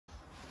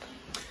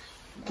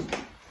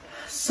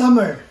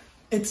Summer,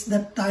 it's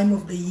that time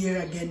of the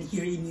year again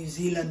here in New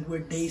Zealand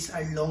where days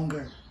are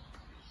longer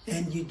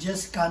and you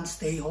just can't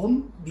stay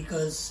home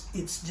because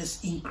it's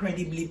just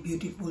incredibly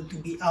beautiful to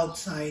be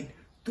outside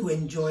to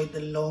enjoy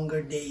the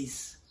longer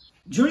days.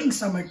 During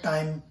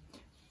summertime,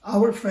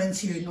 our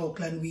friends here in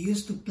Auckland, we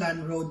used to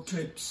plan road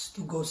trips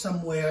to go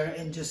somewhere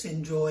and just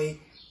enjoy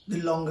the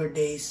longer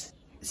days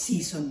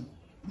season.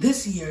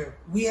 This year,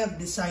 we have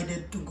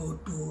decided to go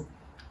to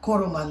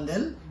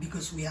Coromandel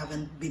because we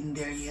haven't been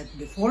there yet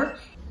before.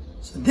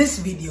 So this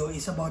video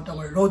is about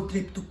our road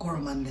trip to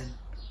Coromandel.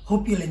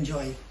 Hope you'll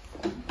enjoy.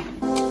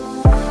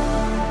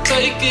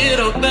 Take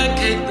it all back,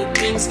 hate the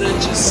things that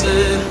you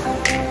said,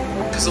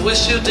 cause I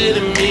wish you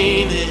didn't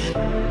mean it.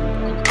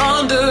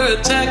 I'm under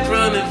attack,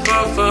 running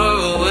far,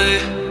 far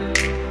away,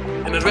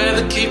 and I'd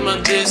rather keep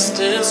my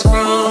distance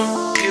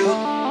from you.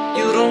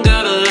 You don't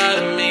gotta lie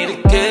to me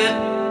to get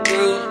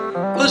through.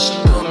 Push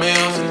and pull me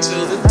off into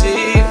the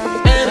deep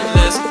end.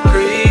 Let's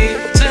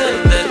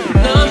pretend that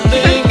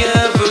nothing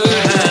ever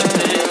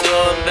happened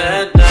on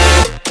that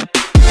night.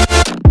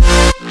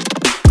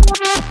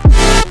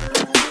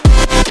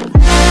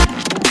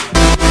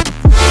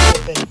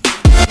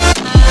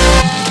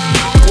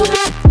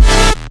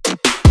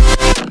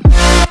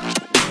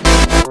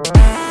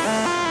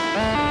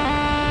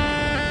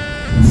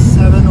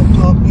 7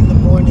 o'clock in the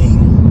morning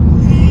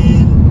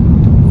and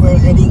we're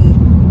heading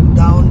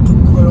down to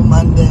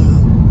Coromandel.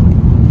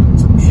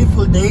 It's a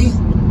beautiful day.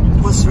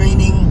 It was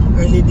raining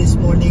early this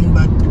morning,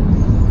 but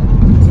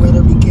the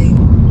weather became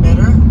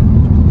better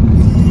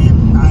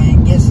and I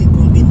guess it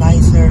will be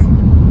nicer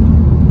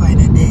by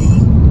the day.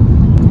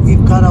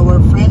 We've got our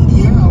friend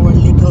here, our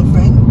little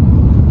friend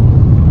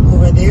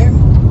over there.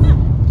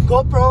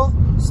 GoPro,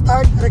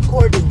 start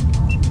recording.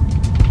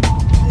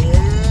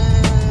 Yeah,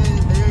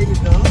 there you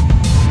go.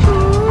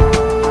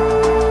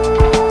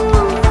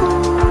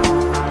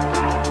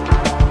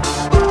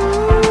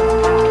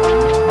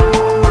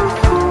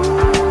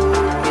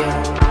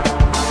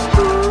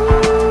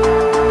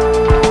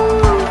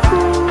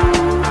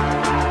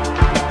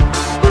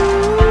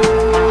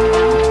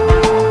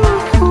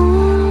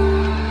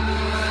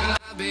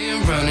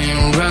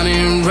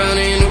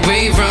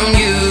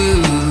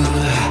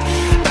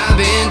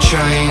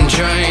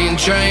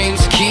 Trying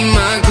to keep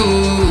my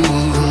cool.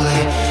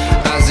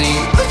 I see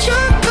what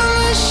your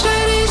colors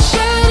shining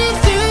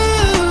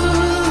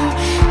through.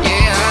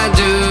 Yeah, I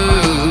do.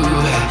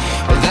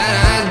 Well, that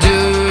I do.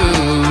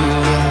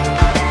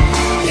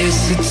 Is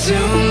it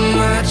too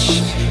much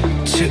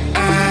to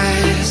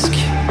ask?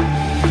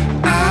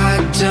 I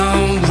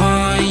don't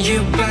want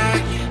you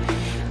back.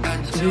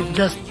 We've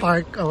just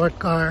parked our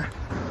car.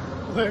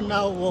 We're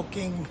now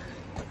walking,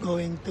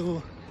 going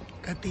to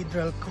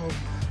Cathedral Cove.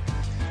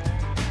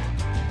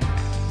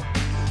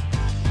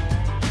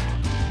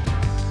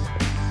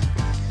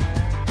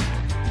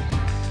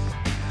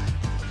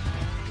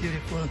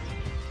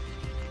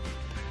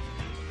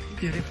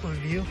 Beautiful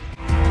view.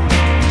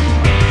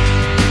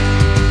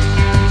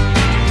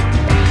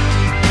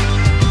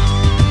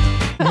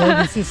 Hello,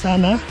 this is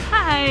Hannah.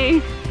 Hi.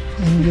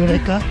 And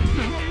Eureka.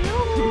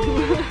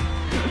 Hello.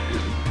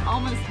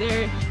 Almost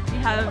there. We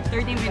have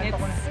 30 minutes.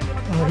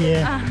 Oh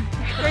yeah.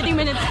 30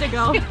 minutes to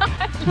go.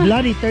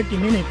 Bloody 30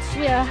 minutes.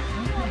 Yeah.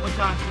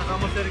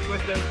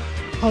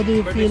 How do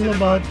you feel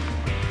about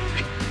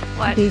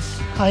What? this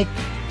hike?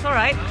 It's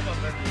alright.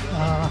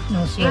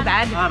 No sweat.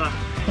 Not bad.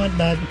 Not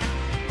bad.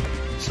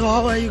 So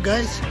how are you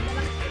guys?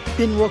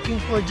 Been walking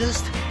for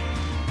just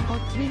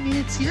about 3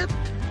 minutes yet?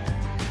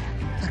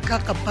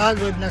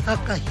 Nakakapagod,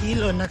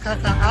 nakakahilo,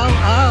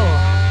 nakaka-aw-aw.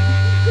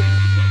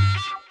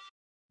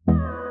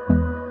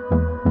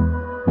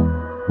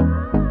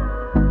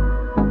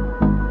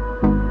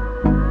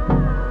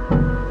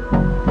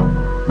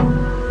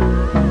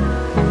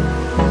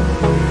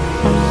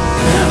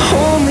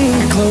 Hold me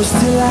close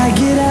till I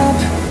get up.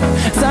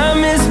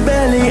 Time is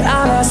barely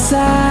on our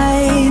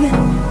side.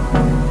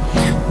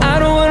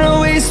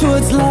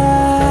 What's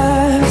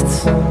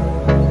left?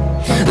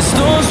 The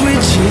storms we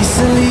chase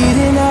are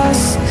leading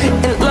us,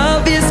 and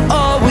love is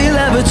all we'll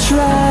ever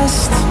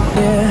trust.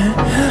 Yeah,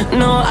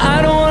 no,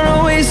 I don't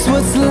wanna waste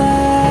what's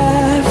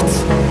left.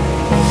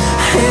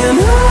 And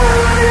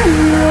on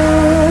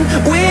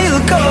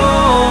we'll go,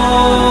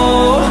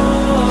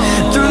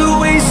 through the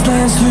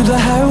wastelands, through the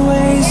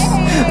highways,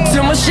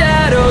 till my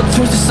shadow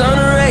turns to sun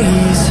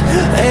rays.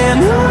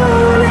 And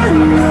on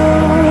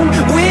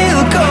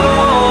we'll go,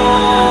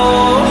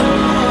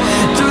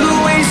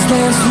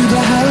 through the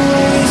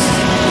highways,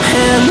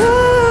 and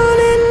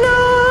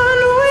on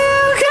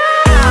we'll go.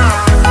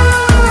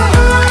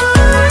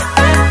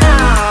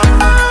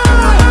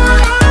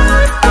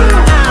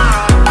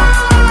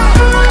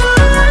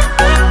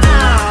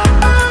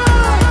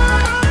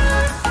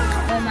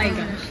 Oh my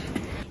gosh.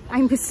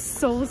 I'm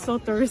so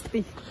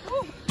thirsty.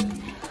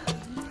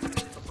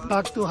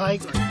 Back to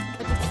hike. But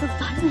it's so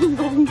tiring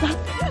going back.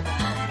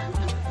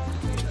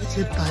 Is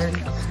it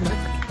tiring?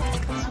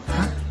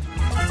 Huh?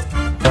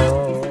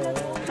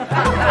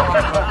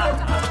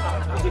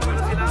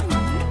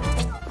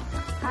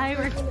 Hi,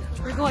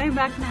 we're going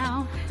back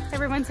now.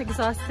 Everyone's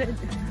exhausted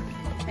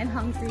and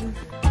hungry.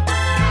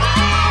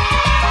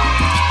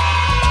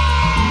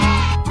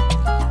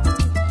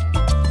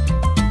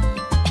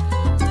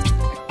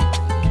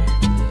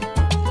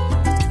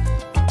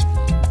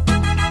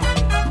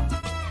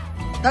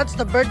 That's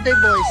the birthday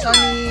boy,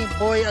 Sunny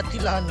Boy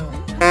Atilano.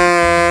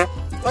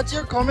 What's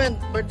your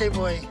comment, birthday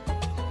boy?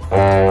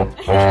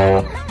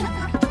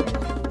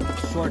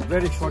 Short,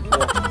 very short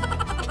walk.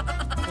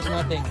 It's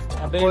nothing.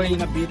 I barely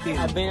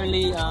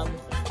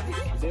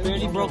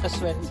broke a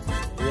sweat.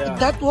 Yeah.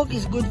 That walk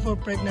is good for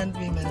pregnant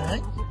women,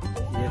 right?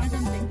 Yes.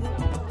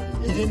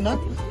 Is it not?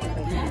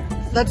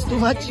 That's too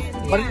much?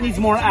 But it needs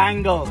more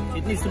angle.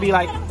 It needs to be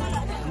like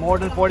more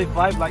than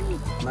 45, like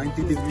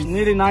 90 degrees.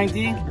 Nearly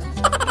 90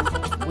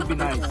 would be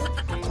nice.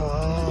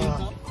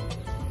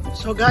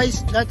 So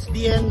guys, that's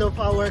the end of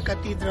our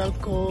Cathedral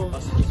Cove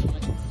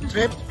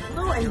trip.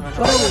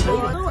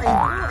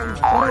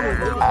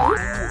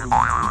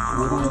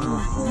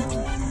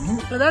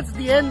 So that's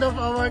the end of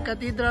our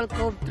Cathedral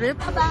Cove trip.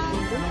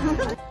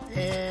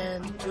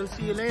 And we'll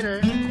see you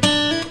later.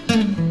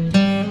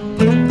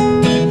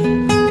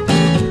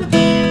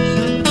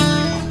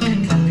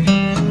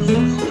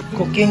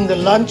 Cooking the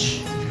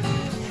lunch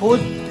food.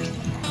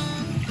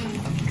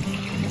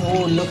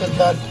 Oh, look at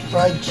that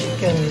fried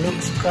chicken.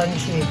 Looks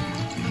crunchy.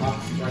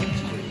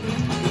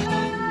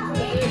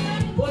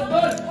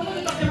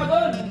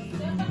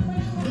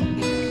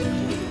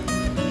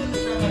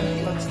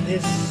 What's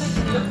this?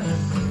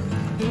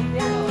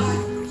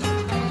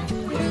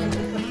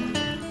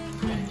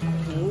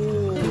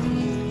 Oh,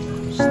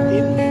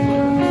 steam.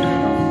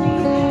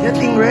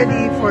 Getting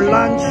ready for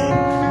lunch.